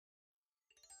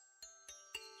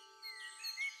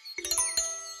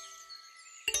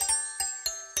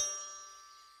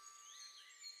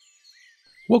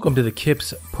Welcome to the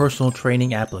KIPS Personal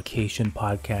Training Application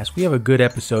Podcast. We have a good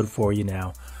episode for you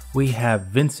now. We have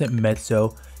Vincent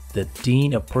Metzo, the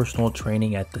Dean of Personal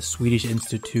Training at the Swedish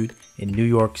Institute in New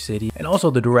York City, and also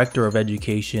the Director of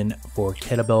Education for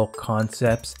Kettlebell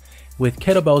Concepts. With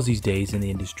kettlebells these days in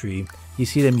the industry, you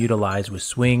see them utilized with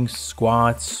swings,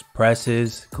 squats,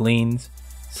 presses, cleans,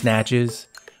 snatches.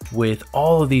 With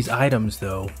all of these items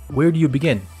though, where do you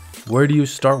begin? Where do you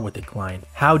start with a client?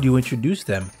 How do you introduce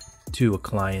them to a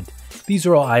client? These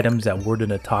are all items that we're going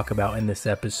to talk about in this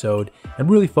episode and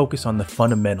really focus on the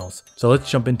fundamentals. So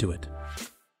let's jump into it.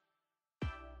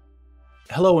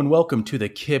 Hello and welcome to the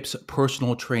KIPS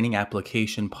Personal Training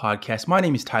Application Podcast. My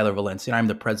name is Tyler Valencia and I'm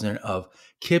the president of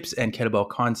KIPS and Kettlebell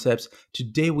Concepts.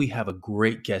 Today we have a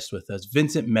great guest with us,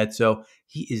 Vincent Metzo.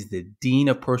 He is the Dean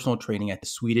of Personal Training at the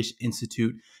Swedish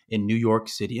Institute in New York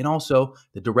City and also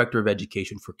the Director of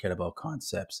Education for Kettlebell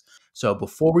Concepts. So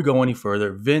before we go any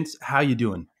further, Vince, how you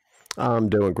doing? I'm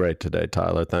doing great today,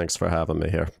 Tyler. Thanks for having me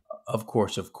here. Of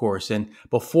course. And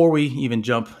before we even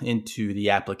jump into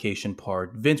the application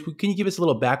part, Vince, can you give us a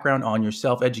little background on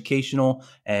yourself, educational,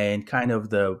 and kind of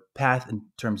the path in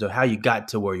terms of how you got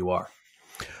to where you are?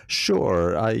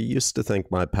 Sure. I used to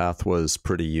think my path was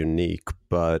pretty unique,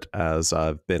 but as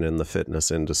I've been in the fitness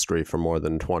industry for more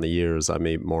than 20 years, I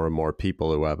meet more and more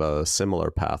people who have a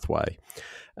similar pathway.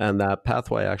 And that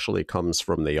pathway actually comes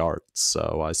from the arts.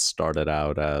 So I started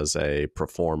out as a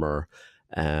performer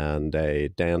and a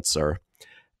dancer,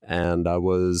 and I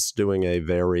was doing a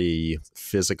very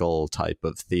physical type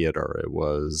of theater. It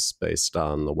was based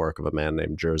on the work of a man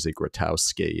named Jerzy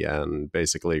Grotowski, and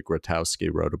basically Grotowski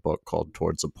wrote a book called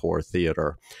Towards a Poor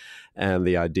Theater, and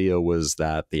the idea was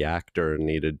that the actor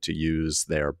needed to use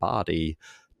their body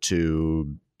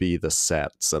to be the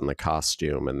sets and the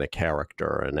costume and the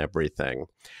character and everything.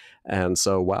 And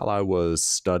so while I was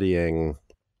studying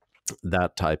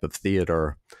that type of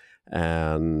theater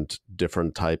and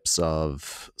different types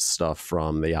of stuff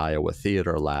from the Iowa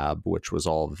Theater Lab, which was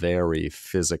all very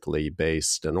physically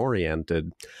based and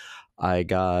oriented, I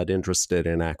got interested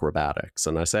in acrobatics.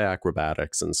 And I say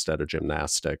acrobatics instead of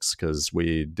gymnastics because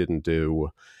we didn't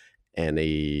do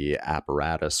any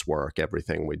apparatus work.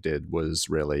 Everything we did was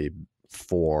really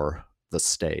for the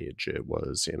stage. It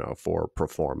was, for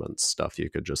performance stuff you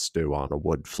could just do on a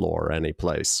wood floor any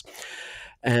place.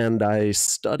 And I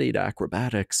studied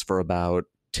acrobatics for about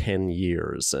 10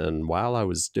 years. And while I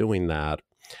was doing that,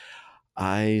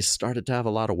 I started to have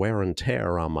a lot of wear and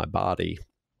tear on my body.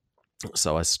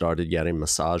 So I started getting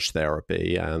massage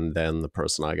therapy. And then the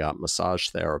person I got massage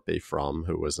therapy from,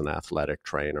 who was an athletic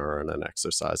trainer and an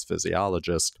exercise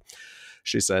physiologist,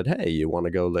 she said, "Hey, you want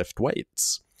to go lift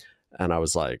weights?" And I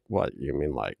was like, "What, you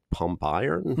mean like pump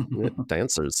iron?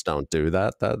 Dancers don't do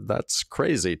that. That's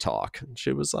crazy talk." And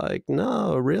she was like,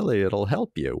 "No, really, it'll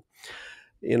help you."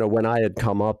 When I had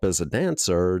come up as a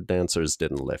dancer, dancers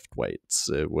didn't lift weights.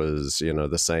 It was,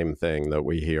 the same thing that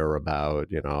we hear about,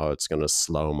 it's going to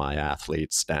slow my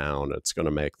athletes down. It's going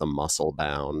to make them muscle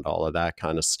bound, all of that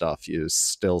kind of stuff. You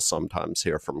still sometimes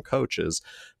hear from coaches.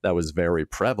 That was very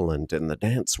prevalent in the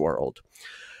dance world.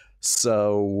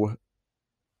 So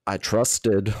I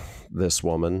trusted this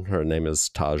woman. Her name is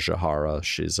Taj Jahara.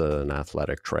 She's an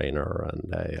athletic trainer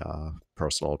and a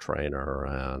personal trainer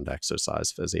and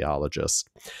exercise physiologist.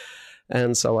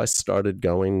 And so I started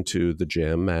going to the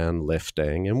gym and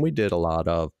lifting, and we did a lot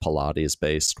of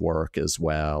Pilates-based work as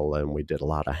well, and we did a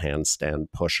lot of handstand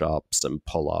push-ups and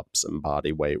pull-ups and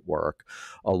body weight work,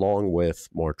 along with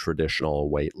more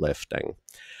traditional weightlifting.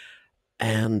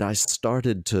 And I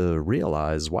started to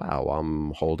realize, wow,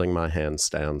 I'm holding my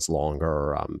handstands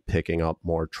longer. I'm picking up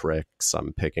more tricks.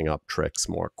 I'm picking up tricks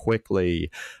more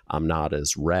quickly. I'm not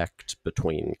as wrecked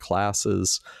between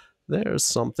classes. There's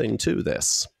something to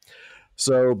this.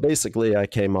 So basically, I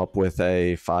came up with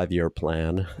a 5-year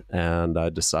plan, and I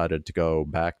decided to go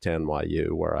back to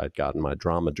NYU, where I'd gotten my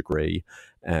drama degree,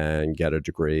 and get a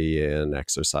degree in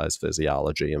exercise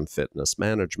physiology and fitness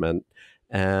management,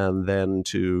 and then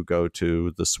to go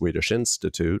to the Swedish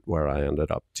Institute, where I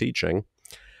ended up teaching,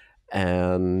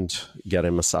 and get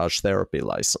a massage therapy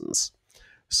license.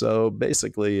 So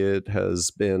basically, it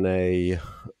has been a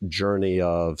journey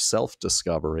of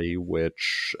self-discovery,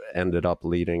 which ended up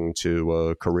leading to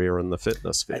a career in the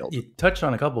fitness field. You touched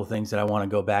on a couple of things that I want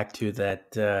to go back to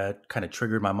that kind of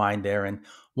triggered my mind there. And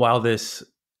while this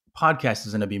podcast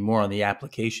is going to be more on the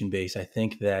application base, I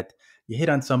think that you hit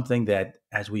on something that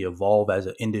as we evolve as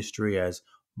an industry, as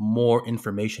more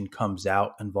information comes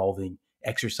out involving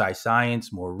exercise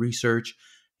science, more research,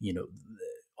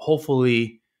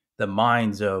 hopefully the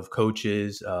minds of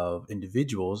coaches, of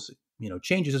individuals,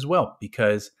 changes as well,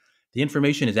 because the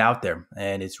information is out there,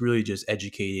 and it's really just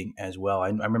educating as well. I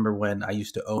remember when I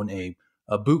used to own a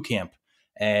boot camp,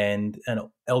 and an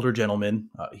elder gentleman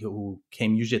who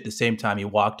came usually at the same time. He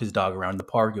walked his dog around the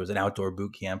park. It was an outdoor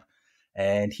boot camp,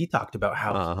 and he talked about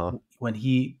how Uh-huh. when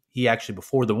he actually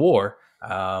before the war,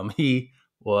 he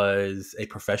was a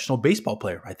professional baseball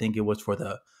player. I think it was for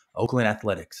the Oakland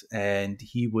Athletics, and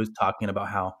he was talking about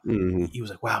how Hmm. he was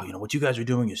like, "Wow, what you guys are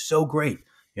doing is so great.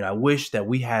 I wish that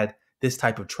we had this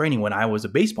type of training when I was a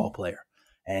baseball player."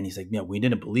 And he's like, we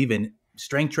didn't believe in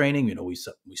strength training.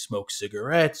 We smoked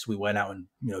cigarettes. We went out and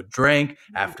drank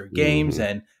after games, Hmm.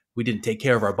 and we didn't take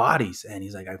care of our bodies. And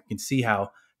he's like, I can see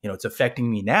how it's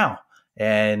affecting me now.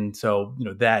 And so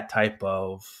that type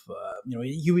of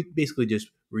you basically just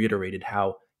reiterated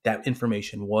how that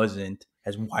information wasn't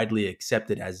as widely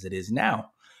accepted as it is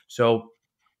now. So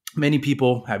many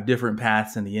people have different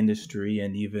paths in the industry,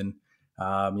 and even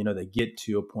they get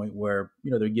to a point where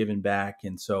they're giving back.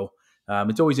 And so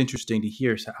it's always interesting to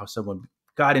hear how someone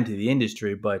got into the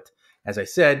industry. But as I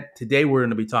said, today we're going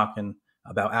to be talking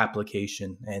about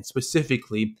application, and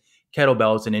specifically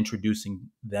kettlebells, and introducing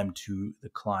them to the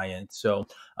client. So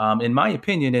in my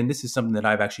opinion, and this is something that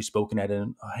I've actually spoken at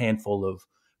a handful of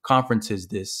conferences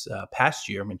this past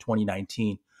year in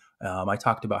 2019. I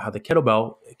talked about how the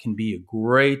kettlebell can be a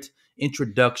great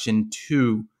introduction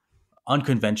to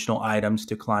unconventional items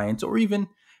to clients, or even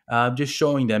just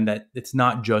showing them that it's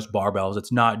not just barbells,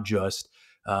 it's not just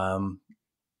um,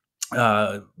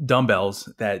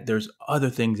 dumbbells, that there's other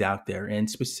things out there. And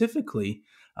specifically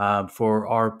for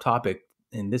our topic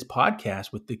in this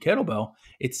podcast with the kettlebell,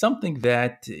 it's something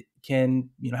that can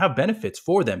have benefits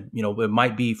for them. It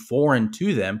might be foreign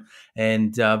to them.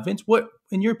 And Vince, what,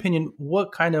 in your opinion,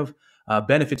 what kind of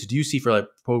benefits do you see for like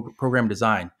program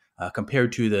design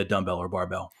compared to the dumbbell or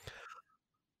barbell?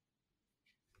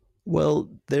 Well,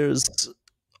 there's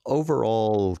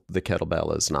overall, the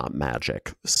kettlebell is not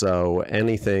magic. So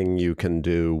anything you can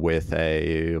do with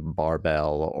a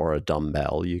barbell or a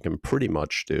dumbbell, you can pretty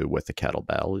much do with a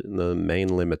kettlebell. And the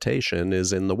main limitation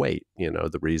is in the weight.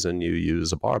 The reason you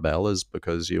use a barbell is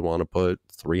because you want to put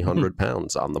 300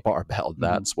 pounds on the barbell. Mhm.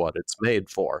 That's what it's made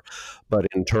for. But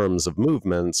in terms of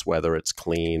movements, whether it's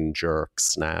clean, jerk,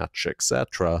 snatch,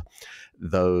 etc.,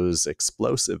 those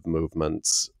explosive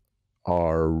movements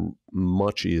are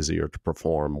much easier to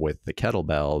perform with the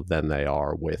kettlebell than they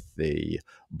are with the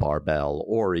barbell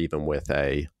or even with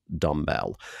a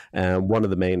dumbbell. And one of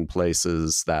the main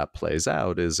places that plays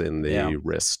out is in Yeah. the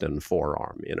wrist and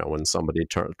forearm. When somebody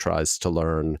tries to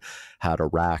learn how to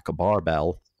rack a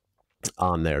barbell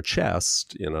on their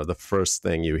chest, the first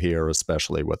thing you hear,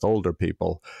 especially with older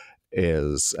people,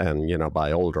 is, and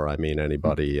by older I mean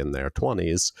anybody in their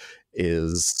 20s,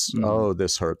 is, Mhm. oh,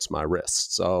 this hurts my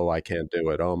wrists, oh, I can't do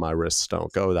it, oh, my wrists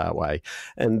don't go that way.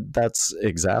 And that's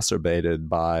exacerbated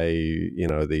by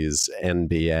these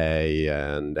NBA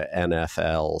and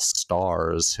NFL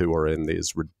stars who are in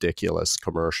these ridiculous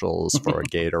commercials for a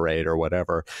Gatorade or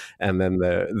whatever, and then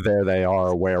there they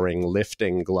are wearing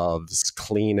lifting gloves,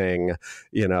 cleaning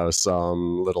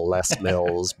some little Les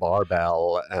Mills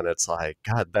barbell, and it's like,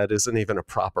 God, that isn't even a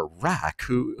proper rack.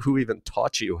 Who even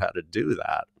taught you how to do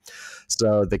that?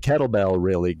 So the kettlebell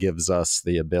really gives us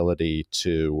the ability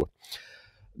to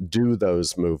do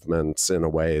those movements in a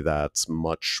way that's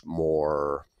much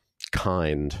more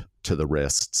kind to the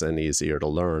wrists and easier to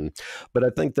learn. But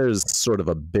I think there's sort of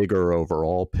a bigger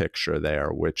overall picture there,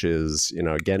 which is,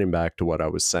 getting back to what I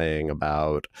was saying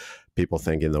about people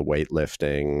thinking the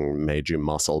weightlifting made you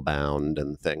muscle bound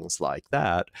and things like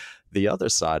that. The other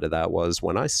side of that was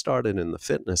when I started in the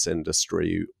fitness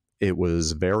industry, it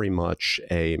was very much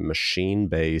a machine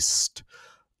based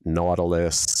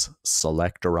Nautilus,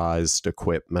 selectorized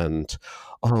equipment.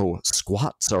 Oh,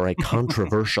 squats are a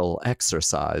controversial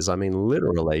exercise. I mean,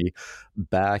 literally,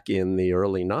 back in the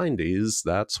early 90s,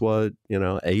 that's what,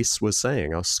 Ace was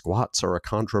saying. Oh, squats are a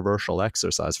controversial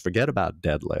exercise. Forget about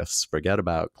deadlifts, forget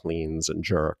about cleans and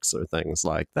jerks or things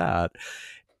like that.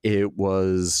 It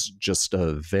was just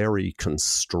a very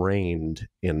constrained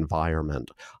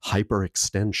environment.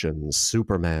 Hyperextensions,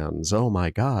 Supermans. Oh my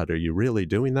God, are you really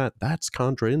doing that? That's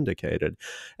contraindicated.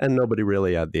 And nobody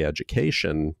really had the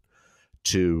education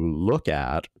to look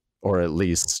at, or at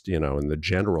least, in the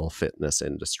general fitness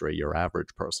industry, your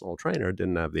average personal trainer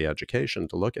didn't have the education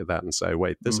to look at that and say,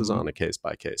 wait, this is on Mhm. a case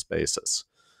by case basis.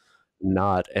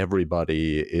 Not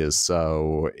everybody is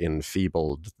so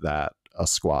enfeebled that a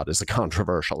squat is a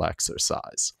controversial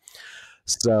exercise.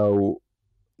 So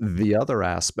the other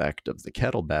aspect of the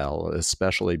kettlebell,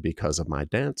 especially because of my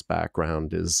dance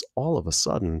background, is all of a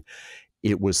sudden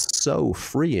it was so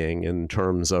freeing in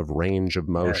terms of range of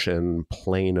Yes. motion,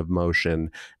 plane of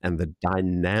motion, and the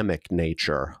dynamic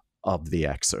nature of the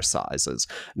exercises.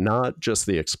 Not just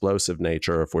the explosive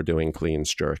nature if we're doing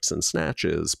cleans, jerks, and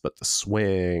snatches, but the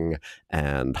swing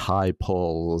and high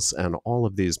pulls and all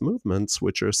of these movements,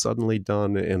 which are suddenly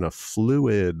done in a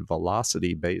fluid,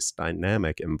 velocity based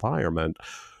dynamic environment,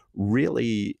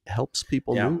 really helps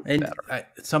people Yeah, move and better.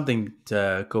 something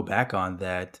to go back on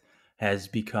that has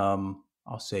become,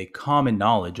 I'll say, common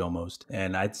knowledge almost,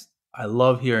 and I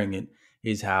love hearing it.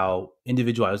 Is how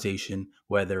individualization,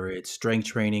 whether it's strength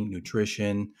training,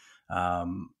 nutrition,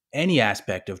 any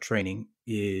aspect of training,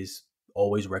 is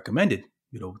always recommended.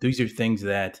 These are things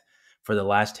that for the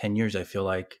last 10 years, I feel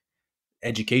like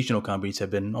educational companies have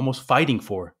been almost fighting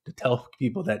for to tell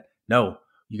people that no,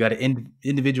 you got to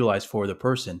individualize for the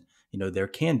person. There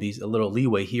can be a little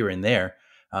leeway here and there,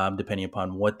 depending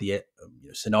upon what the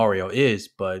scenario is.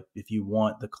 But if you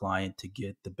want the client to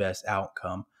get the best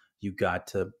outcome, you got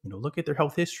to look at their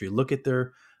health history, look at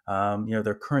their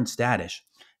current status,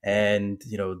 and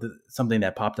something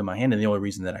that popped in my hand. And the only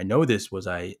reason that I know this was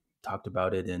I talked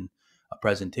about it in a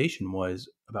presentation was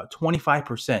about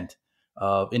 25%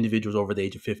 of individuals over the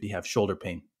age of 50 have shoulder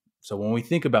pain. So when we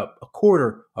think about a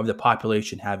quarter of the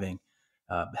population having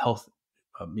health,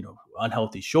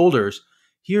 unhealthy shoulders,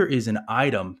 here is an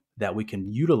item that we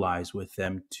can utilize with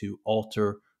them to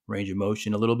alter range of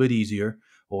motion a little bit easier,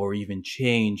 or even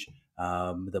change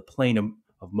the plane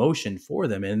of motion for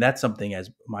them. And that's something,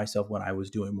 as myself, when I was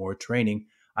doing more training,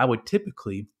 I would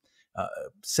typically uh,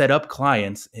 set up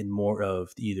clients in more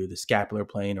of either the scapular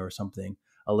plane or something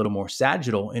a little more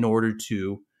sagittal in order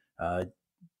to uh,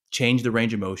 change the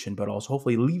range of motion, but also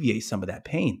hopefully alleviate some of that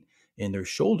pain in their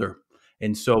shoulder.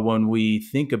 And so when we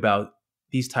think about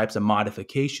these types of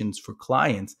modifications for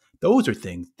clients, those are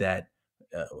things that,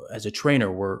 as a trainer,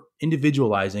 we're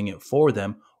individualizing it for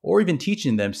them or even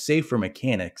teaching them safer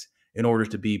mechanics in order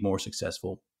to be more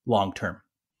successful long term.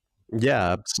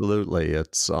 Yeah, absolutely.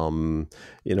 It's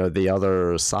the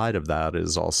other side of that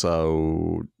is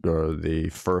also the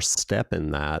first step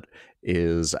in that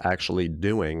is actually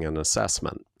doing an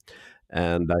assessment.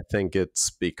 And I think it's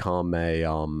become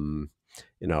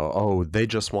oh, they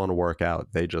just want to work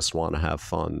out. They just want to have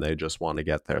fun. They just want to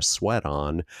get their sweat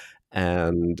on.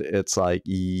 And it's like,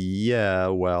 yeah,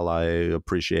 well, I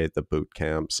appreciate that boot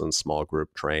camps and small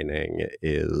group training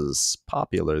is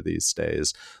popular these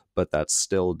days, but that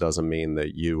still doesn't mean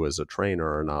that you as a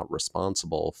trainer are not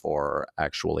responsible for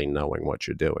actually knowing what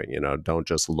you're doing. Don't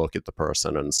just look at the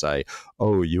person and say,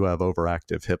 oh, you have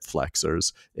overactive hip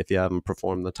flexors if you haven't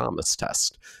performed the Thomas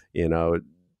test. You know,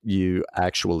 you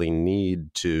actually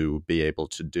need to be able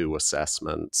to do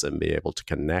assessments and be able to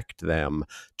connect them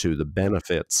to the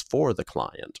benefits for the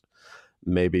client.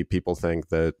 Maybe people think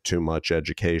that too much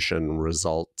education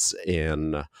results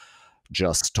in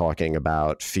just talking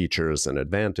about features and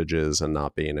advantages and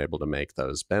not being able to make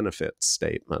those benefit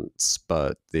statements.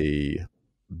 But the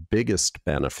biggest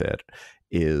benefit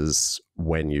is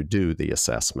when you do the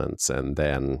assessments and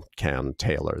then can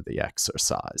tailor the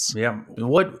exercise. Yeah.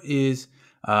 What is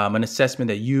an assessment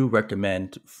that you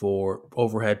recommend for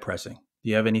overhead pressing? Do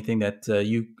you have anything that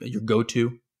your go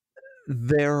to?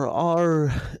 There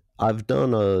are, I've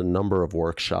done a number of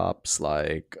workshops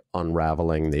like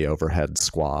unraveling the overhead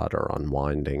squat or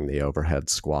unwinding the overhead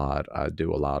squat. I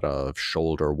do a lot of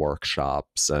shoulder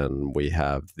workshops, and we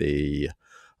have the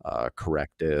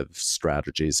corrective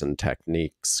strategies and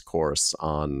techniques course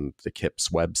on the KIPS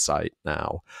website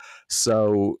now.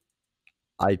 So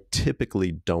I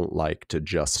typically don't like to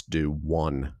just do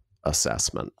one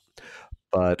assessment.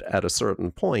 But at a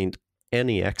certain point,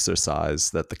 any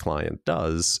exercise that the client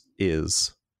does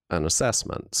is an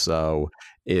assessment. So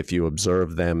if you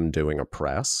observe them doing a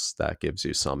press, that gives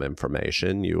you some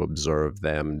information. You observe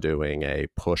them doing a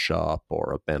push up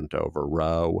or a bent over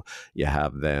row. You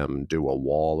have them do a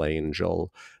wall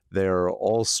angel. There are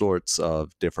all sorts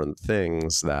of different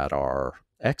things that are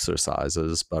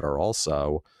exercises, but are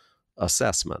also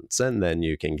assessments. And then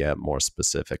you can get more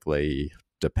specifically,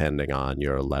 depending on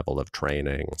your level of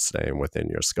training, staying within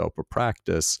your scope of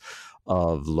practice,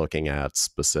 of looking at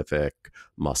specific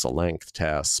muscle length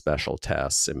tests, special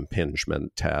tests,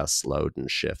 impingement tests, load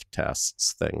and shift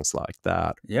tests, things like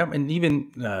that. Yeah, and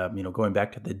even going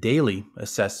back to the daily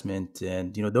assessment,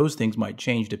 and those things might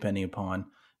change depending upon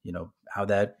how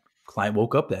that client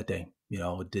woke up that day.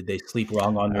 Did they sleep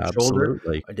wrong on their shoulder,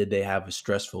 Absolutely. or did they have a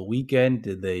stressful weekend?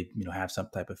 Did they have some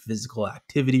type of physical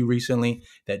activity recently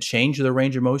that changed their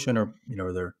range of motion or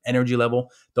their energy level?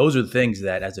 Those are the things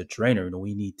that, as a trainer,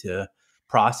 we need to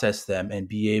process them and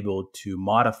be able to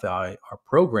modify our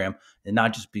program and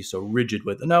not just be so rigid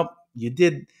with, no, you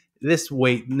did this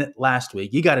weight last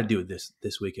week, you got to do it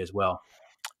this week as well.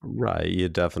 Right. You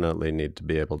definitely need to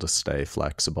be able to stay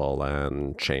flexible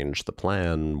and change the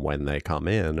plan when they come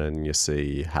in and you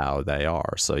see how they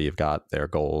are. So you've got their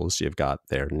goals, you've got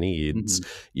their needs, Hmm.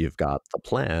 you've got the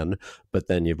plan, but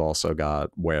then you've also got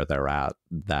where they're at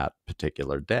that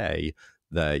particular day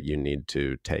that you need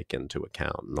to take into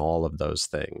account. And all of those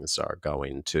things are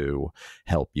going to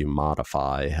help you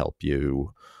modify, help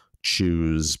you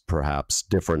choose perhaps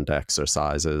different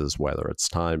exercises, whether it's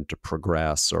time to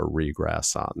progress or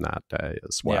regress on that day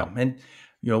as Yeah, well. and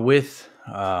with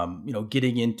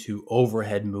getting into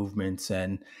overhead movements,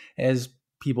 and as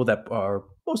people that are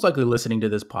most likely listening to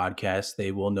this podcast,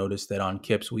 they will notice that on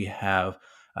KIPS we have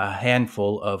a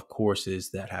handful of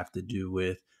courses that have to do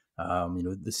with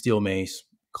the steel mace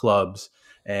clubs,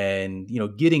 and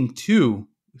getting to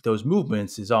those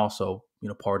movements is also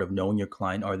part of knowing your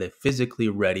client. Are they physically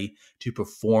ready to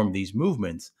perform these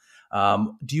movements?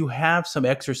 Do you have some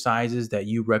exercises that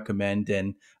you recommend?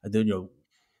 And then,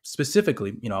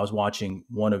 specifically, I was watching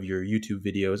one of your YouTube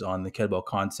videos on the Kettlebell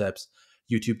Concepts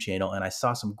YouTube channel, and I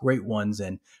saw some great ones.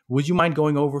 And would you mind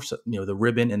going over, the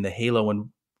ribbon and the halo and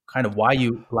kind of why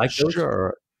you like those?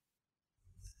 Sure.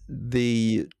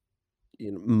 The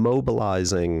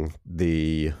mobilizing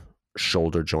the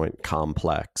shoulder joint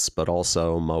complex, but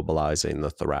also mobilizing the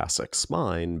thoracic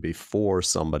spine before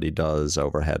somebody does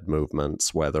overhead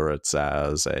movements, whether it's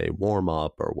as a warm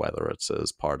up or whether it's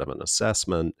as part of an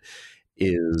assessment,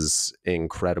 is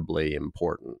incredibly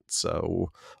important.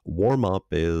 So, warm up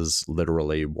is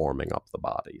literally warming up the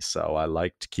body. So, I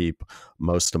like to keep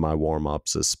most of my warm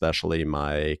ups, especially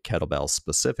my kettlebell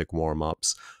specific warm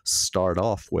ups, start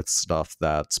off with stuff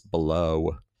that's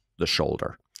below the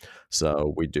shoulder.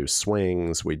 So, we do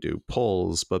swings, we do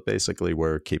pulls, but basically,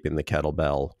 we're keeping the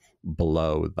kettlebell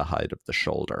below the height of the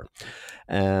shoulder.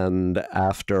 And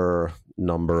after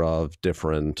number of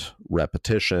different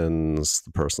repetitions,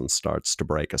 the person starts to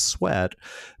break a sweat.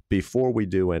 Before we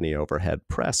do any overhead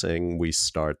pressing, we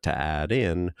start to add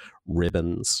in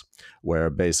ribbons,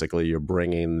 where basically you're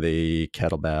bringing the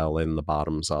kettlebell in the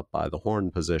bottoms up by the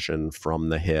horn position from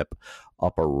the hip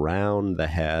up around the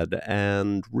head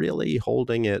and really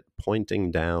holding it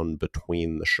pointing down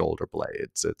between the shoulder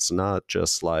blades. It's not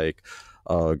just like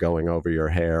going over your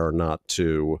hair, not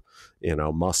to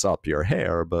muss up your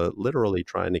hair, but literally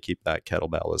trying to keep that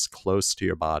kettlebell as close to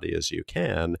your body as you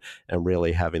can and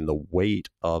really having the weight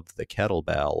of the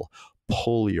kettlebell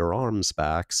pull your arms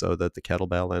back so that the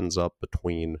kettlebell ends up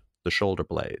between the shoulder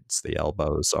blades. The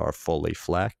elbows are fully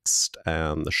flexed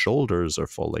and the shoulders are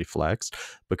fully flexed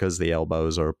because the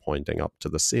elbows are pointing up to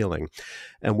the ceiling.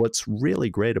 And what's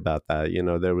really great about that,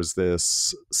 there was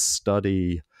this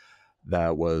study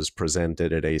that was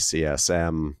presented at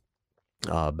ACSM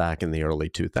back in the early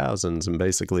 2000s. And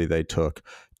basically, they took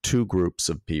two groups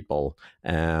of people,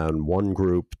 and one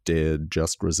group did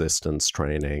just resistance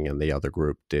training, and the other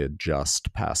group did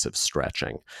just passive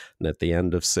stretching. And at the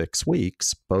end of 6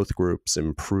 weeks, both groups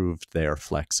improved their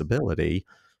flexibility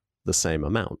the same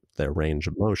amount, their range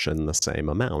of motion the same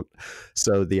amount.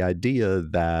 So the idea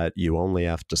that you only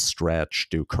have to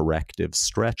do corrective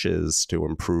stretches to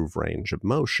improve range of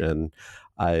motion,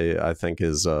 I think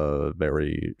is a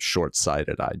very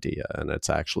short-sighted idea. And it's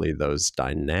actually those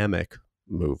dynamic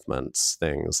movements,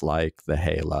 things like the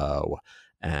halo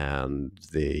and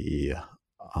the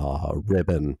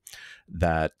ribbon,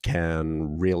 that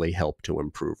can really help to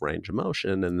improve range of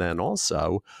motion. And then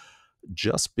also,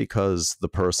 just because the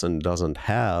person doesn't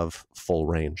have full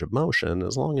range of motion,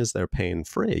 as long as they're pain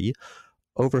free,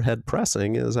 overhead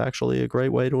pressing is actually a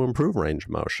great way to improve range of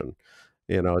motion.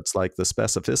 It's like the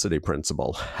specificity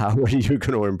principle. How are you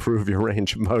going to improve your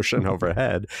range of motion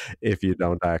overhead if you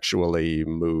don't actually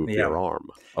move Yeah. your arm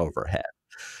overhead?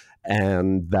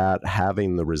 And that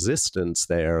having the resistance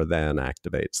there then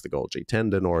activates the Golgi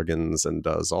tendon organs and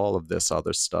does all of this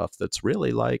other stuff that's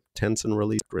really like tense and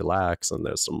release, relax, and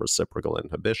there's some reciprocal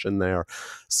inhibition there.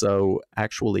 So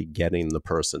actually getting the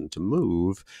person to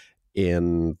move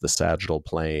in the sagittal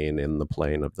plane, in the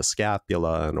plane of the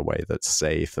scapula, in a way that's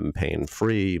safe and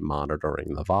pain-free,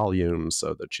 monitoring the volume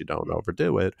so that you don't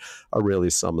overdo it, are really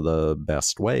some of the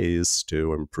best ways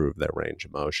to improve their range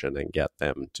of motion and get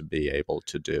them to be able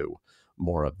to do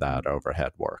more of that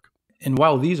overhead work. And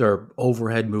while these are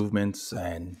overhead movements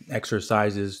and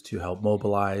exercises to help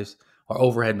mobilize our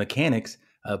overhead mechanics,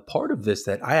 part of this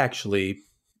that I actually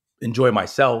enjoy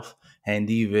myself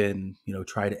and even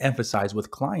try to emphasize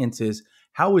with clients is,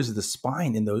 how is the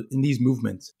spine in these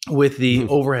movements with the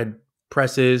overhead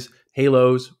presses,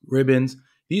 halos, ribbons.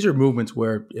 These are movements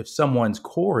where if someone's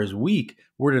core is weak,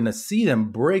 we're going to see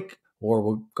them break or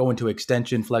we'll go into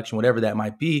extension, flexion, whatever that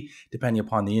might be, depending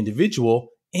upon the individual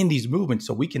in these movements.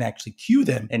 So we can actually cue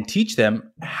them and teach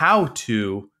them how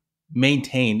to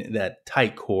maintain that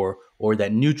tight core or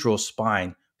that neutral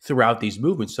spine throughout these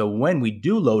movements. So when we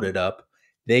do load it up,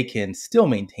 they can still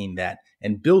maintain that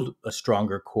and build a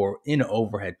stronger core in an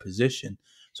overhead position.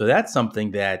 So that's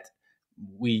something that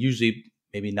we usually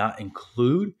maybe not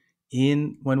include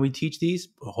in when we teach these.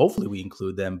 Hopefully we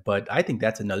include them, but I think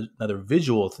that's another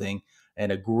visual thing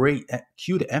and a great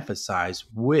cue to emphasize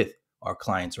with our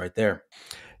clients right there.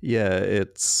 Yeah,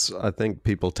 I think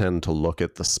people tend to look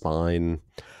at the spine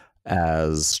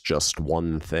as just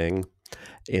one thing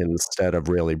instead of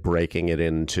really breaking it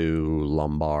into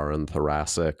lumbar and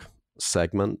thoracic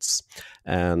segments.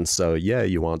 And so, yeah,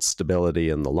 you want stability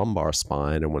in the lumbar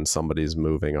spine. And when somebody's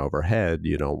moving overhead,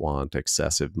 you don't want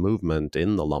excessive movement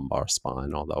in the lumbar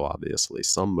spine, although obviously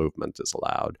some movement is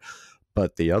allowed.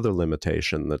 But the other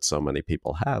limitation that so many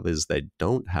people have is they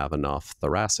don't have enough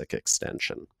thoracic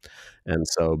extension. And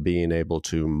so being able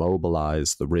to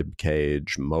mobilize the rib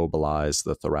cage, mobilize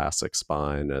the thoracic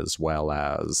spine, as well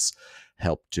as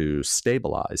help to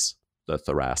stabilize the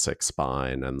thoracic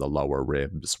spine and the lower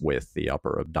ribs with the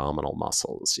upper abdominal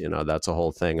muscles. That's a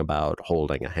whole thing about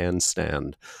holding a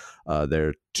handstand. There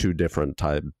are two different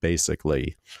type,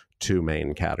 basically two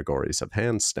main categories of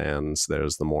handstands.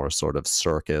 There's the more sort of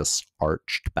circus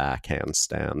arched back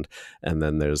handstand, and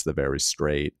then there's the very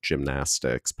straight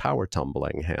gymnastics power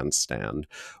tumbling handstand,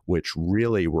 which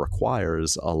really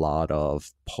requires a lot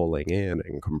of pulling in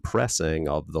and compressing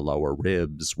of the lower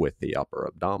ribs with the upper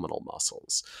abdominal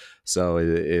muscles. So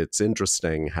it's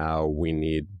interesting how we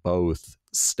need both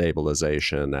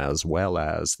stabilization as well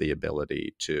as the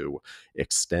ability to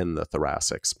extend the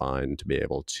thoracic spine to be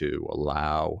able to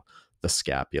allow the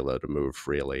scapula to move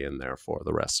freely and therefore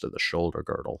the rest of the shoulder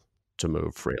girdle to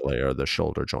move freely or the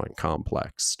shoulder joint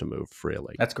complex to move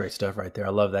freely. That's great stuff right there. I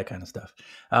love that kind of stuff.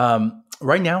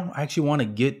 Right now, I actually want to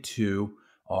get to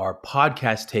our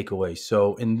podcast takeaway.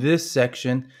 So in this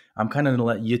section, I'm kind of going to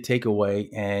let you take away.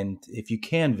 And if you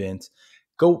can, Vince,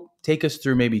 go take us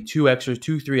through maybe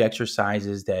three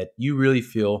exercises that you really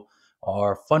feel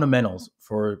are fundamentals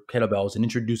for kettlebells and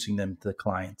introducing them to the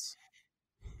clients.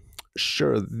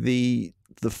 Sure. The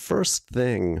first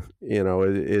thing,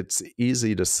 it's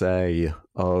easy to say,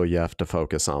 oh, you have to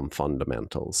focus on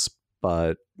fundamentals.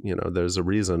 But, there's a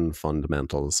reason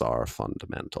fundamentals are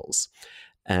fundamentals.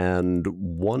 And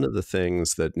one of the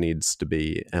things that needs to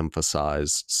be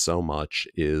emphasized so much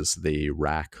is the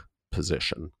rack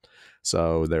position.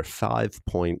 So there are 5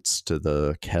 points to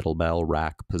the kettlebell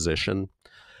rack position.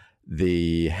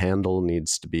 The handle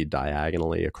needs to be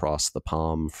diagonally across the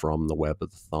palm from the web of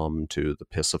the thumb to the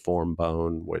pisiform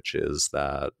bone, which is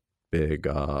that big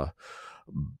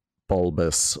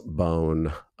bulbous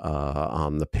bone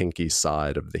on the pinky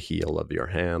side of the heel of your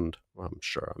hand. I'm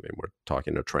sure, we're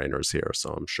talking to trainers here,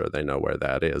 so I'm sure they know where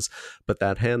that is. But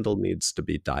that handle needs to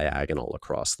be diagonal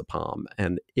across the palm.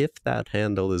 And if that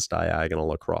handle is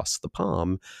diagonal across the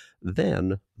palm,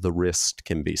 then the wrist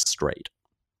can be straight.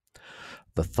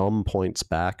 The thumb points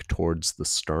back towards the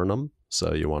sternum,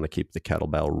 so you want to keep the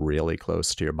kettlebell really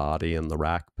close to your body in the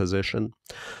rack position.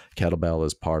 Kettlebell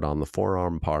is part on the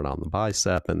forearm, part on the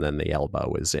bicep, and then the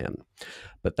elbow is in.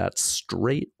 But that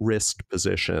straight wrist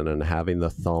position and having the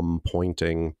thumb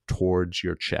pointing towards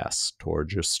your chest,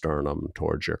 towards your sternum,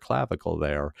 towards your clavicle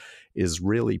there is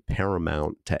really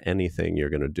paramount to anything you're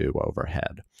going to do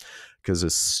overhead. Because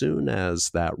as soon as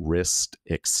that wrist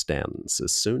extends,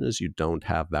 as soon as you don't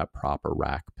have that proper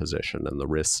rack position and the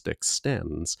wrist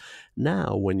extends,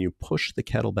 now when you push the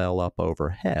kettlebell up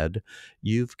overhead,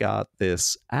 you've got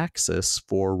this axis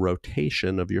for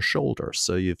rotation of your shoulder.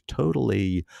 So you've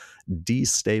totally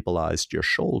destabilized your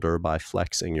shoulder by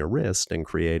flexing your wrist and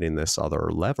creating this other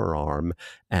lever arm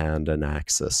and an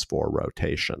axis for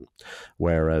rotation.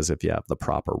 Whereas if you have the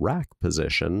proper rack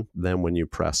position, then when you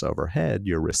press overhead,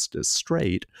 your wrist is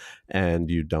straight and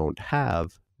you don't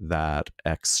have that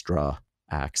extra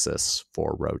axis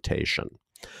for rotation.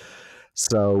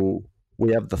 So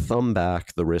we have the thumb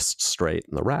back, the wrist straight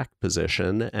in the rack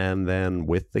position, and then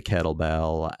with the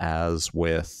kettlebell, as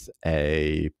with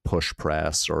a push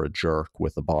press or a jerk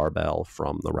with a barbell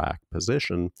from the rack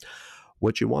position,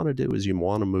 what you want to do is you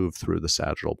want to move through the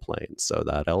sagittal plane. So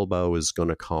that elbow is going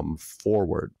to come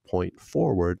forward, point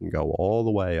forward, and go all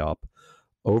the way up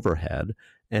overhead.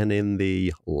 And in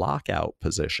the lockout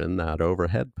position, that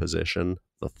overhead position,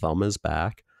 the thumb is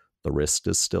back, the wrist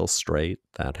is still straight,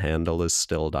 that handle is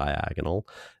still diagonal,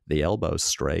 the elbow's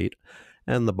straight,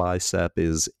 and the bicep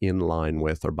is in line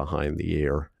with or behind the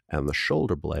ear, and the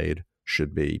shoulder blade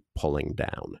should be pulling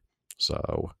down.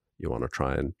 So you want to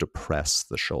try and depress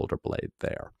the shoulder blade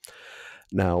there.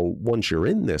 Now, once you're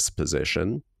in this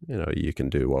position, you can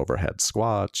do overhead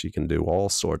squats, you can do all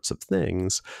sorts of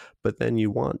things, but then you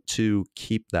want to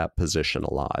keep that position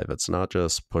alive. It's not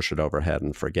just push it overhead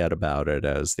and forget about it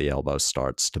as the elbow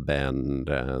starts to bend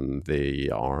and the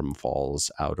arm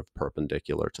falls out of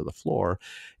perpendicular to the floor.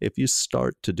 If you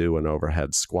start to do an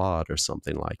overhead squat or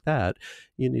something like that,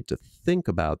 you need to think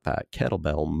about that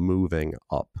kettlebell moving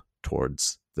up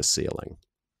towards the ceiling.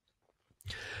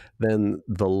 Then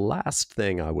the last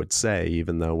thing I would say,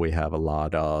 even though we have a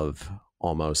lot of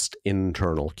almost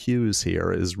internal cues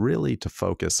here, is really to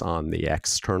focus on the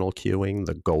external cueing,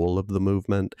 the goal of the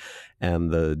movement,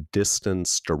 and the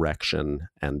distance, direction,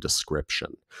 and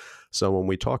description. So when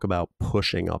we talk about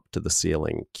pushing up to the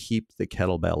ceiling, keep the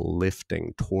kettlebell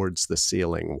lifting towards the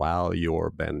ceiling while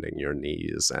you're bending your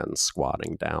knees and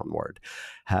squatting downward.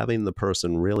 Having the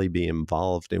person really be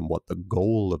involved in what the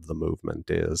goal of the movement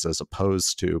is, as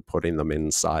opposed to putting them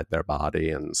inside their body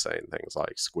and saying things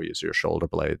like squeeze your shoulder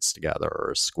blades together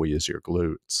or squeeze your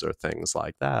glutes or things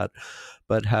like that,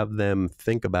 but have them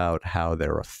think about how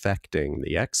they're affecting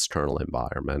the external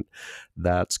environment.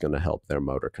 That's going to help their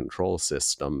motor control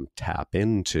system tap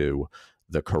into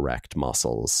the correct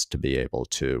muscles to be able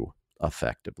to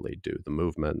effectively do the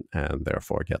movement and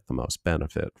therefore get the most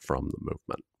benefit from the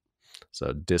movement.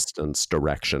 So distance,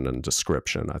 direction, and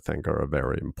description, I think, are a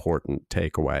very important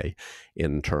takeaway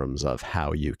in terms of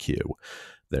how you cue.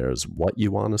 There's what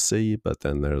you want to see, but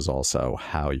then there's also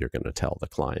how you're going to tell the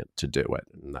client to do it.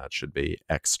 And that should be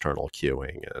external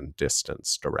cueing and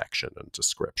distance, direction, and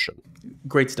description.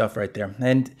 Great stuff right there.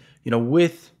 And,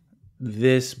 with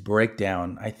this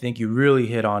breakdown, I think you really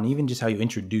hit on even just how you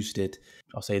introduced it.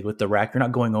 I'll say with the rack, you're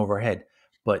not going overhead,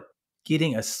 but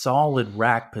getting a solid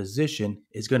rack position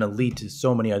is going to lead to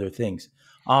so many other things.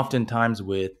 Oftentimes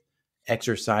with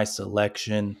exercise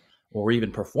selection or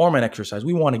even performance exercise,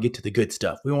 we want to get to the good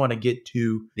stuff. We want to get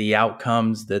to the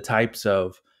outcomes, the types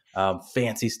of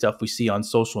fancy stuff we see on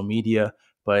social media,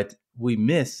 but we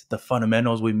miss the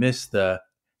fundamentals. We miss the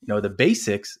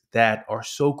basics that are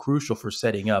so crucial for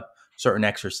setting up certain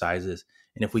exercises.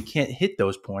 And if we can't hit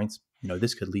those points,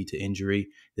 this could lead to injury.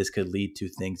 This could lead to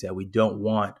things that we don't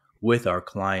want with our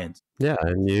clients. Yeah,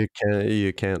 and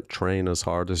you can't train as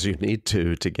hard as you need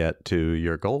to get to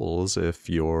your goals if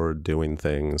you're doing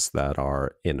things that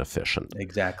are inefficient.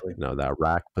 Exactly. That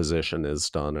rack position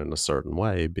is done in a certain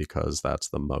way because that's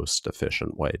the most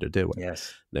efficient way to do it.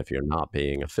 Yes. And if you're not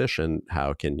being efficient,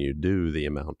 how can you do the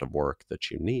amount of work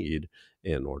that you need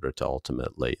in order to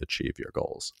ultimately achieve your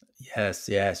goals? Yes.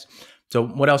 Yes. So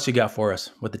what else you got for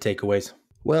us with the takeaways?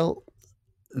 Well,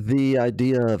 the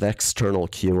idea of external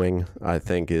cueing, I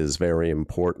think, is very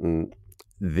important.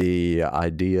 The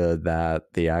idea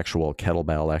that the actual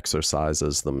kettlebell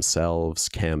exercises themselves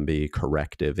can be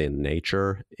corrective in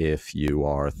nature if you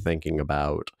are thinking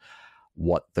about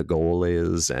what the goal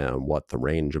is and what the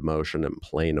range of motion and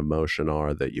plane of motion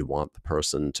are that you want the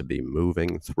person to be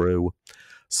moving through.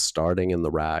 Starting in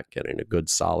the rack, getting a good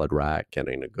solid rack,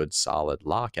 getting a good solid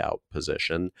lockout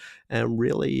position, and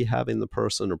really having the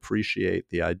person appreciate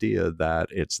the idea that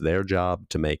it's their job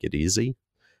to make it easy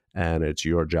and it's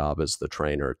your job as the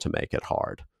trainer to make it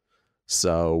hard.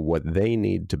 So what they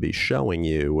need to be showing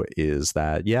you is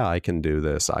that, yeah, I can do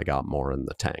this. I got more in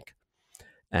the tank.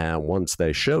 And once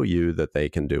they show you that they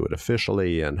can do it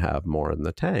officially and have more in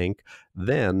the tank,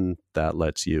 then that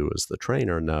lets you as the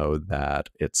trainer know that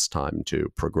it's time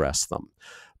to progress them.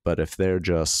 But if they're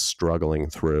just struggling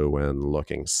through and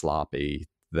looking sloppy,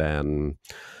 then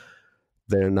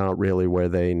they're not really where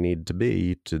they need to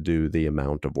be to do the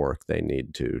amount of work they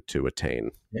need to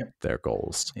attain their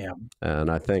goals. Yeah.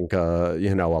 And I think, a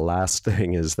last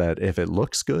thing is that if it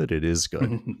looks good, it is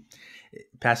good.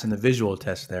 Passing the visual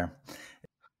test there.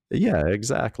 Yeah,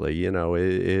 exactly.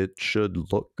 It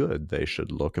should look good. They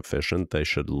should look efficient. They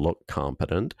should look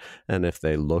competent. And if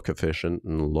they look efficient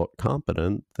and look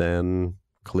competent, then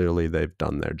clearly they've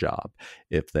done their job.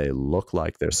 If they look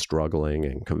like they're struggling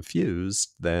and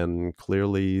confused, then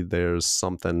clearly there's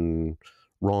something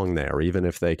wrong there. Even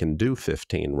if they can do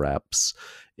 15 reps,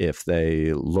 if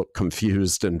they look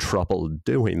confused and troubled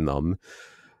doing them,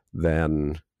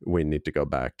 then we need to go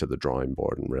back to the drawing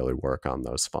board and really work on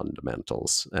those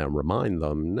fundamentals and remind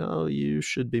them, no, you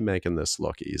should be making this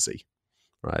look easy,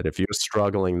 right? If you're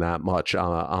struggling that much,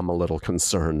 I'm a little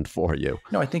concerned for you.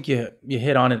 No, I think you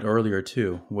hit on it earlier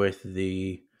too with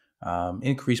the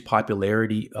increased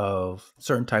popularity of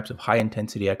certain types of high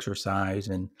intensity exercise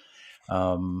and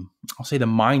I'll say the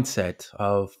mindset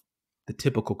of the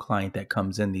typical client that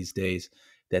comes in these days,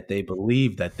 that they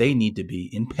believe that they need to be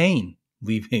in pain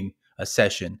leaving a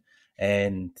session.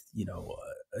 And,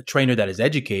 a trainer that is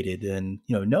educated and,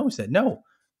 knows that no,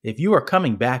 if you are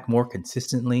coming back more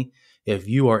consistently, if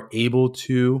you are able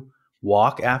to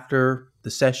walk after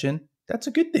the session, that's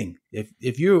a good thing.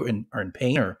 If are in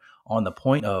pain or on the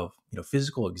point of,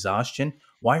 physical exhaustion,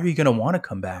 why are you going to want to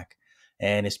come back?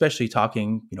 And especially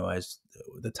talking, as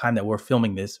the time that we're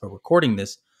filming this or recording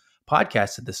this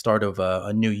podcast at the start of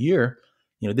a new year,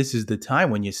 this is the time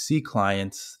when you see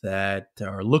clients that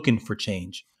are looking for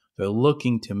change. They're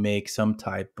looking to make some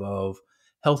type of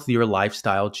healthier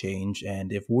lifestyle change.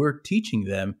 And if we're teaching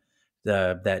them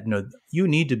that you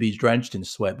need to be drenched in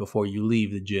sweat before you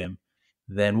leave the gym,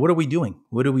 then what are we doing?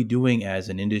 What are we doing as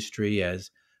an industry,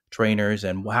 as trainers,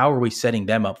 and how are we setting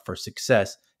them up for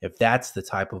success if that's the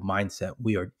type of mindset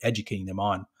we are educating them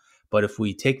on? But if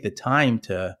we take the time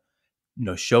to,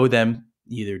 show them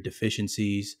either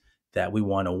deficiencies that we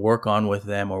want to work on with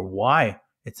them or why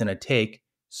it's going to take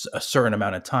a certain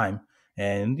amount of time.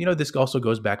 And, this also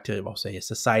goes back to, I'll say, a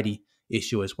society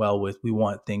issue as well with we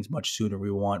want things much sooner.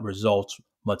 We want results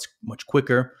much, much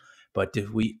quicker. But if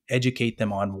we educate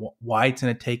them on why it's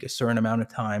going to take a certain amount of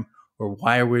time or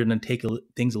why are we going to take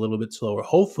things a little bit slower,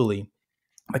 hopefully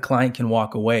a client can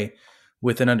walk away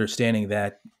with an understanding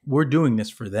that we're doing this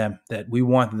for them, that we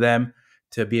want them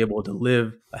to be able to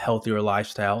live a healthier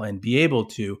lifestyle and be able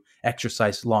to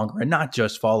exercise longer and not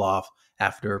just fall off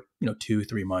after, 2,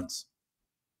 3 months.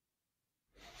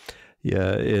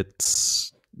 Yeah,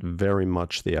 it's very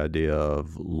much the idea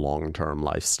of long-term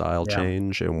lifestyle Yeah.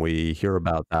 change, and we hear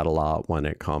about that a lot when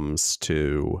it comes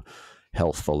to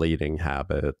healthful eating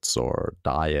habits or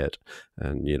diet.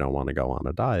 And you don't want to go on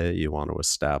a diet, you want to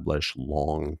establish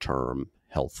long-term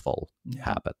healthful Yeah.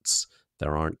 habits.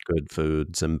 There aren't good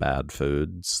foods and bad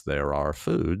foods. There are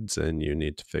foods, and you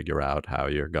need to figure out how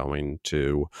you're going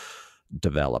to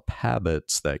develop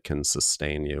habits that can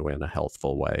sustain you in a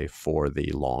healthful way for the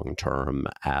long term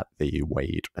at the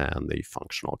weight and the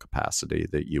functional capacity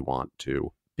that you want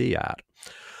to be at.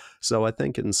 So I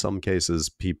think in some cases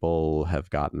people have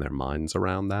gotten their minds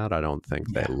around that. I don't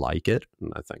think they Yeah. like it.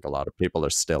 And I think a lot of people are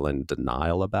still in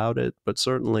denial about it. But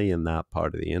certainly in that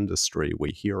part of the industry, we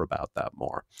hear about that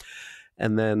more.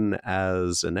 And then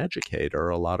as an educator,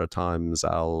 a lot of times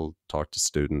I'll talk to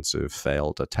students who've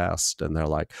failed a test and they're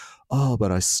like, oh,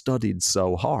 but I studied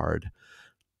so hard.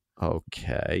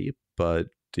 Okay, but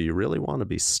do you really want to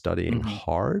be studying Hmm.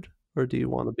 hard or do you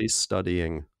want to be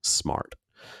studying smart?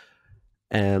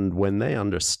 And when they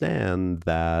understand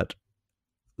that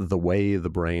the way the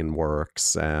brain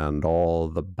works and all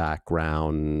the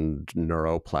background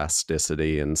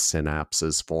neuroplasticity and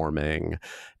synapses forming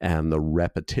and the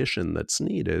repetition that's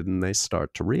needed, and they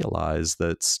start to realize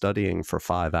that studying for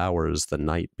 5 hours the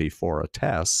night before a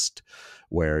test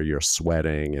where you're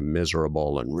sweating and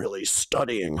miserable and really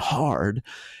studying hard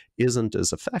isn't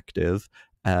as effective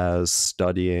as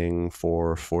studying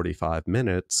for 45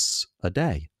 minutes a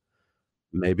day,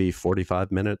 maybe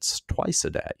 45 minutes twice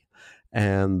a day.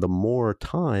 And the more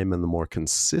time and the more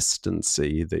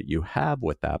consistency that you have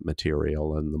with that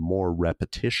material and the more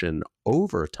repetition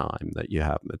over time that you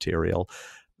have material,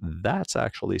 that's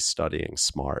actually studying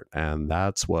smart. And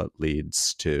that's what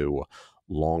leads to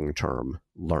long-term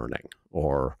learning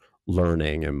or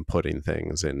learning and putting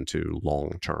things into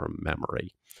long-term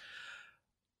memory.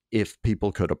 If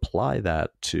people could apply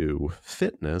that to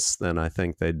fitness, then I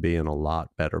think they'd be in a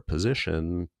lot better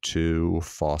position to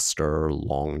foster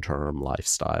long-term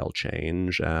lifestyle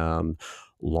change and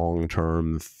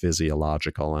long-term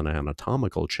physiological and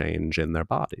anatomical change in their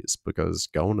bodies. Because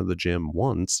going to the gym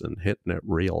once and hitting it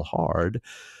real hard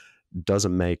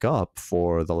doesn't make up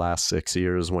for the last 6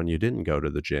 years when you didn't go to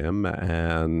the gym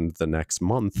and the next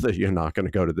month that you're not going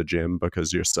to go to the gym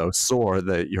because you're so sore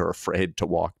that you're afraid to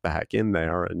walk back in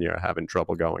there and you're having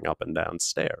trouble going up and down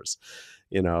stairs.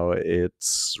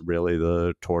 It's really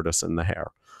the tortoise and the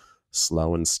hare.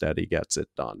 Slow and steady gets it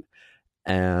done.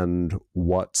 And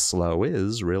what slow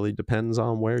is really depends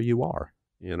on where you are.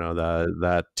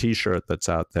 That t-shirt that's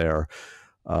out there,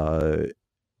 uh,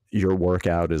 your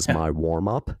workout is Yeah. my warm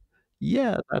up.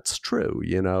 Yeah, that's true.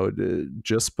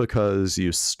 Just because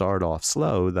you start off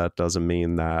slow, that doesn't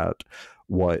mean that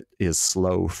what is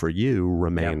slow for you Yeah.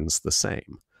 remains the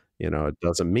same. It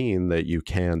doesn't mean that you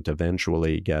can't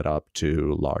eventually get up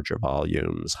to larger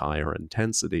volumes, higher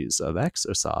intensities of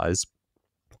exercise,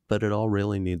 but it all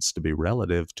really needs to be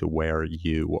relative to where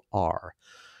you are,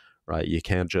 right? You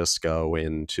can't just go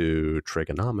into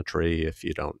trigonometry if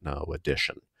you don't know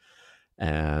addition.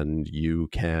 And you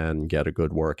can get a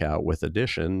good workout with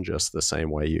addition just the same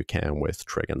way you can with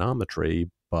trigonometry,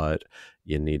 but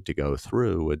you need to go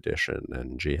through addition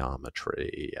and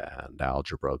geometry and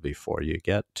algebra before you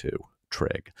get to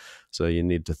trig. So you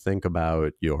need to think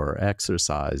about your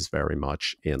exercise very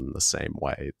much in the same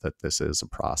way, that this is a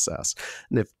process.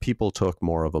 And if people took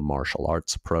more of a martial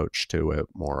arts approach to it,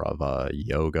 more of a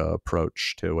yoga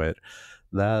approach to it,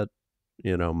 that,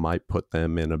 might put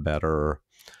them in a better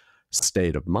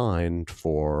state of mind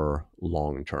for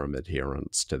long-term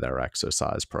adherence to their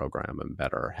exercise program and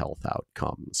better health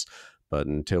outcomes. But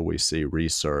until we see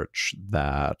research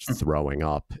that throwing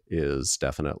up is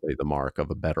definitely the mark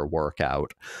of a better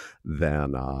workout,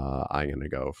 then I'm going to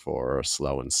go for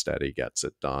slow and steady gets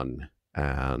it done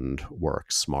and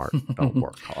work smart, don't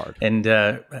work hard. And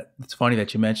it's funny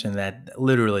that you mentioned that.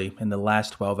 Literally, in the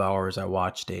last 12 hours, I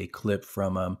watched a clip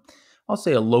from, I'll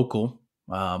say, a local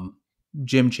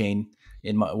gym chain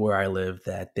where I live,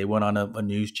 that they went on a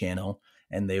news channel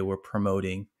and they were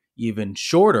promoting even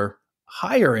shorter,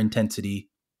 higher intensity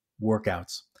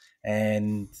workouts.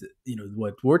 And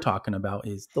what we're talking about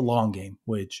is the long game,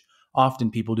 which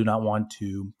often people do not want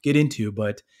to get into,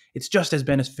 but it's just as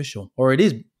beneficial, or it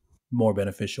is more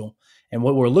beneficial. And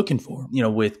what we're looking for,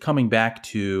 with coming back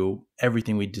to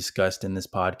everything we discussed in this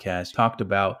podcast, talked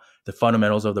about the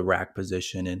fundamentals of the rack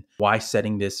position and why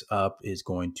setting this up is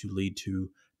going to lead to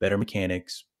better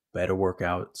mechanics, better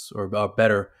workouts, or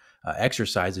better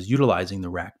exercises utilizing the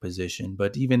rack position,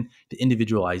 but even the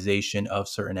individualization of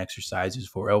certain exercises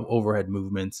for overhead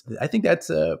movements. I think that's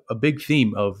a big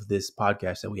theme of this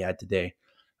podcast that we had today,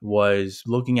 was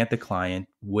looking at the client.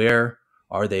 Where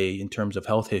are they in terms of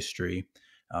health history?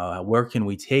 Where can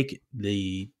we take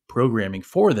the programming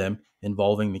for them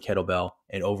involving the kettlebell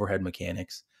and overhead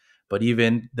mechanics? But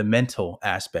even the mental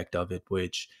aspect of it,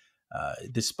 which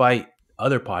despite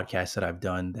other podcasts that I've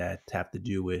done that have to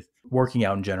do with working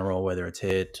out in general, whether it's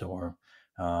HIIT or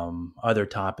other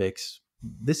topics,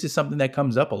 this is something that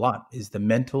comes up a lot, is the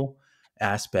mental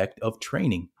aspect of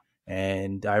training.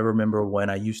 And I remember when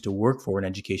I used to work for an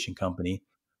education company,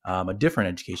 a different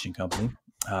education company,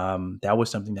 that was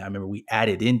something that I remember we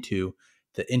added into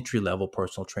the entry-level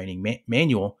personal training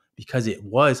manual, because it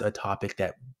was a topic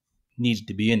that needed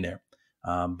to be in there,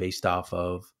 based off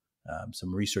of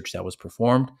some research that was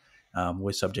performed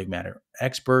with subject matter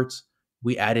experts.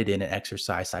 We added in an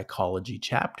exercise psychology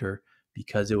chapter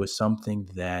because it was something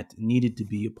that needed to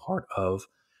be a part of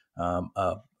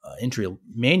a entry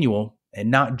manual,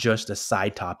 and not just a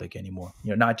side topic anymore.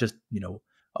 Not just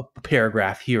a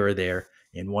paragraph here or there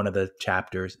in one of the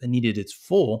chapters. It needed its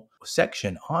full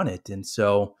section on it. And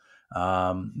so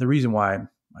the reason why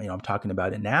I'm talking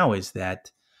about it now is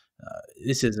that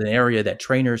this is an area that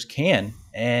trainers can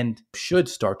and should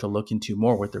start to look into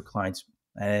more with their clients.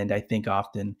 And I think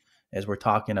often, as we're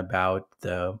talking about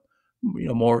the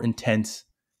more intense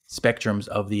spectrums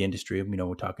of the industry,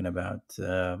 we're talking about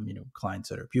clients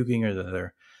that are puking or that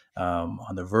are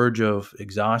on the verge of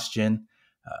exhaustion.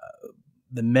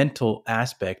 The mental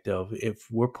aspect of, if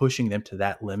we're pushing them to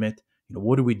that limit,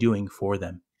 what are we doing for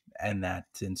them? And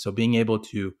so being able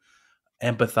to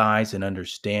empathize and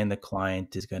understand the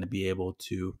client is going to be able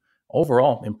to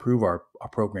overall improve our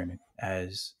programming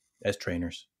as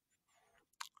trainers.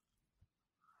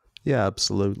 Yeah,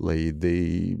 absolutely.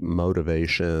 The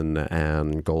motivation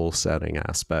and goal setting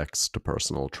aspects to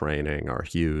personal training are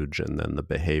huge. And then the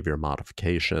behavior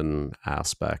modification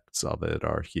aspects of it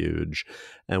are huge.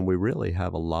 And we really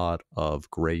have a lot of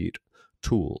great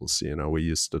tools. We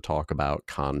used to talk about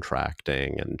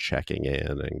contracting and checking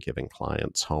in and giving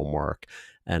clients homework.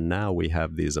 And now we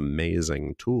have these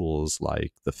amazing tools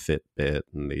like the Fitbit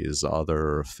and these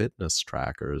other fitness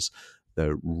trackers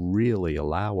that really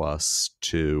allow us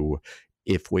to,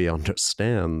 if we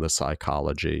understand the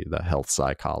psychology, the health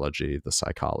psychology, the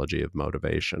psychology of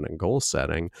motivation and goal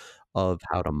setting, of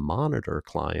how to monitor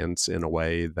clients in a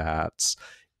way that's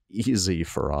easy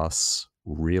for us,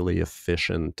 really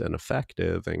efficient and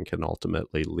effective, and can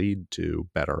ultimately lead to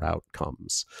better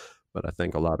outcomes. But I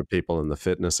think a lot of people in the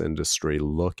fitness industry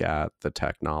look at the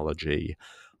technology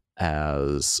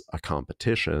as a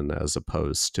competition as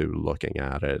opposed to looking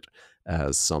at it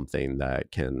as something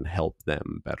that can help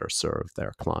them better serve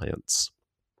their clients.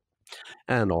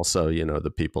 And also,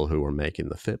 the people who are making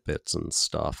the Fitbits and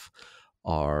stuff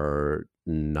are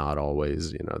not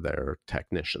always, they're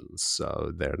technicians.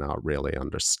 So they're not really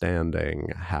understanding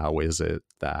how is it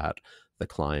that the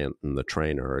client and the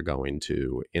trainer are going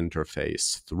to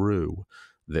interface through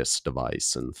this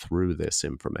device and through this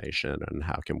information, and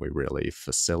how can we really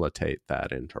facilitate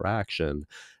that interaction,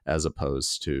 as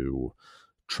opposed to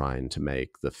trying to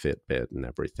make the Fitbit and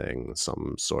everything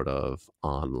some sort of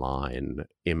online,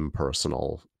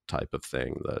 impersonal type of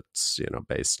thing that's,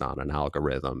 based on an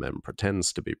algorithm and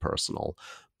pretends to be personal,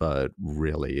 but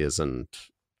really isn't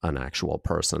an actual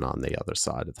person on the other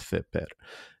side of the Fitbit.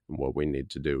 And what we need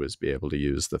to do is be able to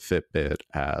use the Fitbit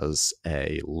as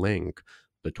a link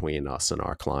between us and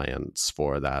our clients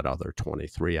for that other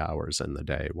 23 hours in the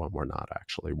day when we're not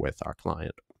actually with our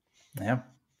client. Yeah,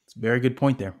 it's a very good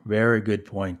point there. Very good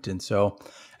point. And so,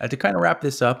 to kind of wrap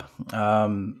this up,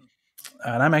 and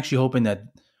I'm actually hoping that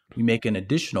we make an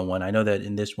additional one. I know that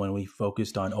in this one we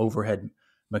focused on overhead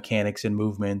mechanics and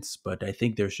movements, but I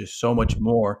think there's just so much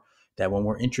more that when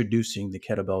we're introducing the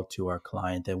kettlebell to our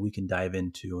client that we can dive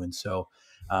into. And so,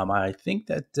 I think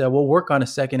that we'll work on a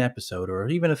second episode or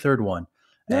even a third one.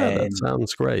 Yeah, that And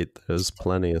sounds great. There's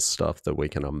plenty of stuff that we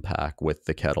can unpack with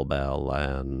the kettlebell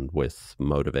and with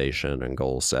motivation and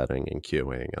goal setting and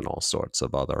cueing and all sorts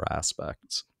of other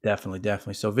aspects. definitely,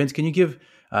 definitely. So, Vince, can you give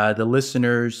the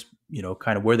listeners,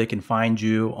 kind of where they can find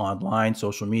you online,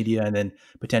 social media, and then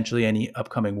potentially any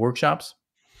upcoming workshops?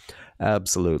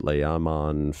 Absolutely. I'm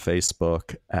on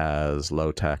Facebook as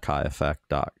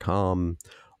lowtechhigheffect.com,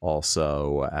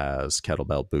 also as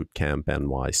Kettlebell Bootcamp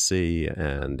NYC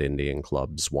and Indian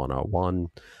Clubs 101.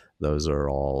 Those are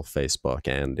all Facebook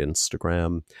and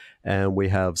Instagram. And we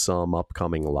have some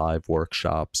upcoming live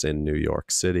workshops in New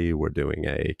York City. We're doing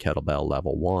a Kettlebell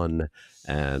Level 1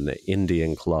 and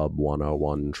Indian Club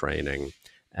 101 training,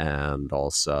 and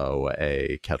also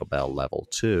a Kettlebell Level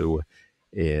 2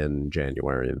 in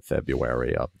January and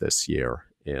February of this year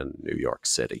in New York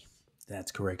City.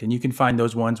 That's correct. And you can find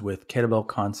those ones with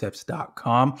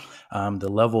kettlebellconcepts.com. The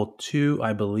level 2,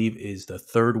 I believe, is the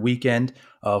third weekend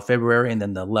of February. And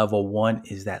then the level 1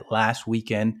 is that last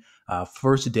weekend,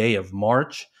 first day of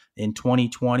March in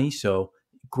 2020. So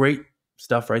great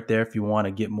stuff right there. If you want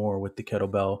to get more with the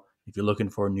kettlebell, if you're looking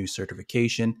for a new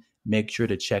certification, make sure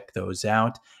to check those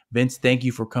out. Vince, thank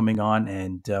you for coming on.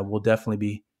 And we'll definitely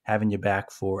be having you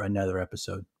back for another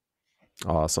episode.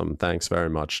 Awesome. Thanks very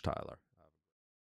much, Tyler.